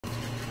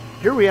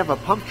Here we have a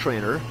pump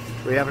trainer.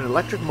 We have an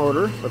electric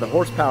motor with a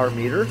horsepower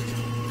meter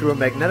through a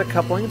magnetic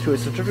coupling to a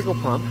centrifugal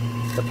pump.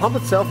 The pump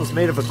itself is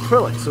made of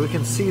acrylic, so we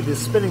can see the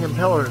spinning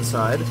impeller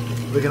inside.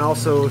 We can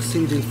also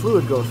see the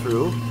fluid go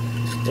through.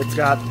 It's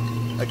got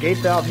a gate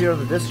valve here on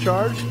the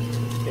discharge.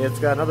 It's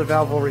got another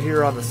valve over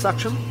here on the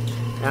suction.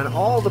 And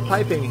all the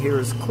piping here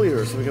is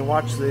clear, so we can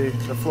watch the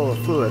flow of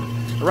fluid.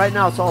 But right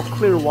now it's all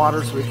clear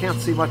water, so we can't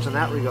see much in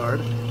that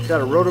regard. It's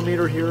got a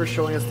rotometer here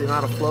showing us the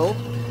amount of flow.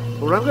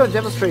 But what I'm going to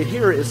demonstrate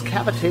here is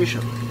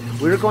cavitation.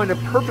 We're going to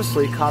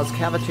purposely cause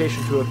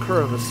cavitation to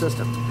occur in the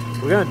system.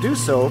 We're going to do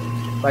so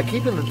by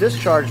keeping the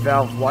discharge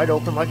valve wide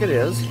open like it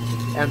is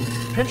and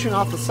pinching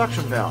off the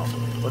suction valve.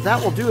 What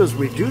that will do is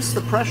reduce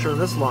the pressure in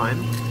this line,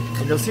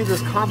 and you'll see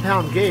this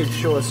compound gauge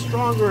show a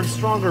stronger and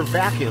stronger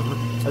vacuum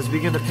as we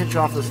begin to pinch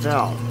off this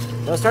valve.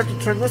 Now start to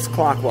turn this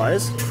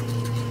clockwise,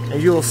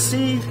 and you'll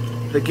see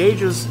the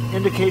gauge's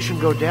indication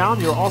go down.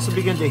 You'll also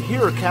begin to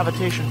hear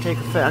cavitation take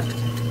effect.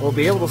 We'll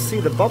be able to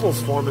see the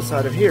bubbles form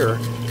inside of here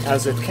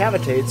as it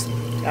cavitates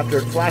after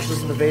it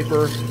flashes into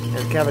vapor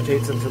and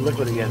cavitates into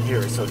liquid again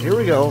here. So here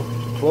we go,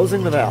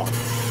 closing the valve.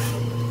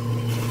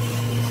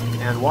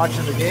 And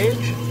watching the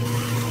gauge.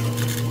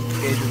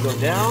 Gauge will go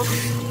down.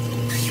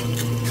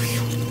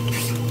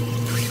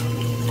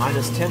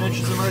 Minus 10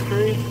 inches of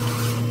mercury.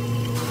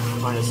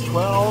 Minus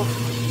 12.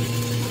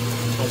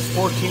 Minus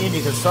 14.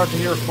 You can start to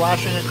hear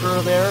flashing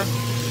occur there.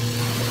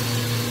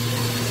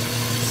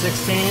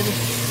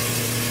 16.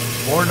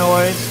 More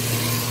noise.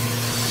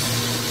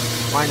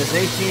 Minus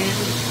 18.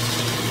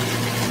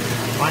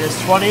 Minus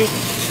 20.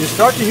 You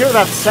start to hear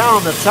that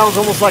sound sounds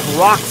almost like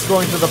rocks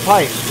going through the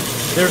pipe.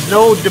 There's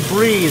no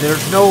debris,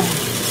 there's no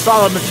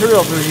solid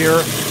material through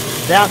here.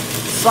 That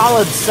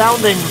solid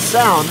sounding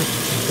sound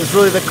is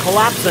really the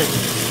collapsing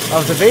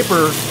of the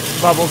vapor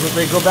bubbles as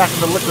they go back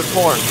into liquid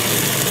form.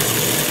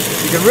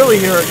 You can really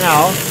hear it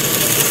now.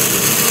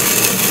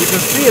 You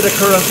can see it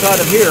occur inside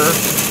of here.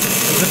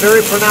 It's a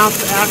very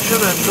pronounced action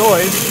and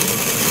noise.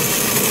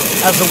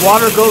 As the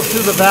water goes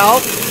through the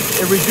valve,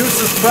 it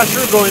reduces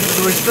pressure going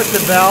through the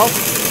restricted valve.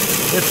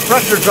 Its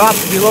pressure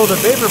drops below the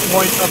vapor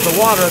point of the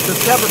water at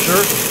this temperature.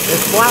 It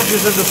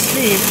flashes into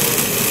steam,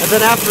 and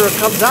then after it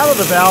comes out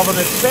of the valve and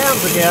expands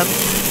again,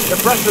 the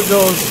pressure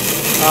goes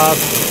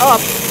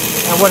up,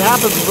 and what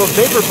happens is those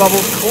vapor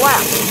bubbles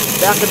collapse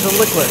back into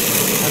liquid,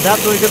 and that's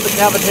when we get the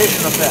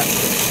cavitation effect.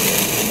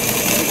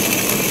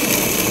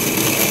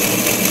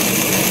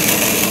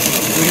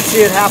 We can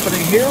see it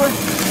happening here.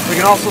 We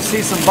can also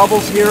see some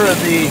bubbles here in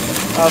the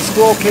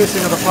scroll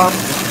casing of the pump.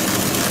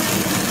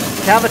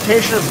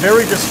 Cavitation is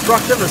very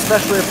destructive,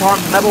 especially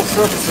upon metal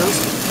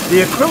surfaces.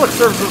 The acrylic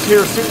surfaces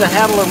here seem to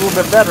handle it a little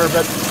bit better,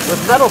 but with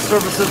metal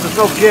surfaces there's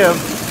no give,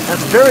 and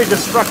it's very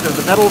destructive.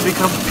 The metal will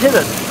become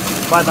pitted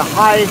by the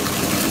high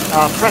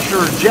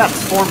pressure jets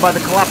formed by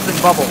the collapsing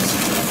bubbles.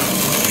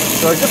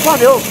 So I just want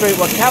to illustrate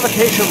what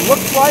cavitation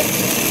looks like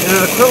in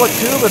an acrylic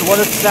tube and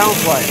what it sounds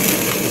like.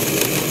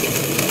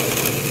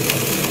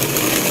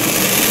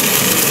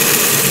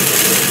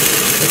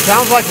 It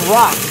sounds like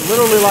rocks,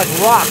 literally like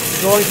rocks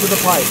going through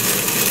the pipe.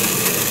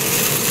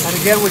 And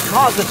again, we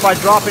cause it by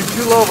dropping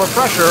too low of a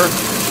pressure,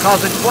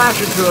 causing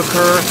flashing to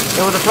occur,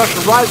 and when the pressure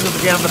rises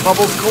again, the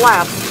bubbles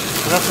collapse,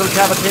 and that's when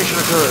cavitation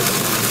occurs.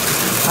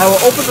 I will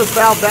open this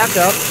valve back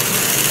up.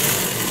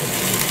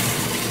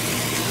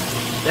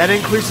 That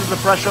increases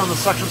the pressure on the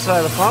suction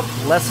side of the pump,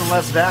 less and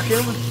less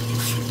vacuum,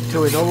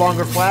 until we no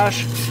longer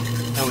flash,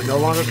 and we no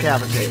longer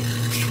cavitate.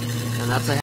 And that's a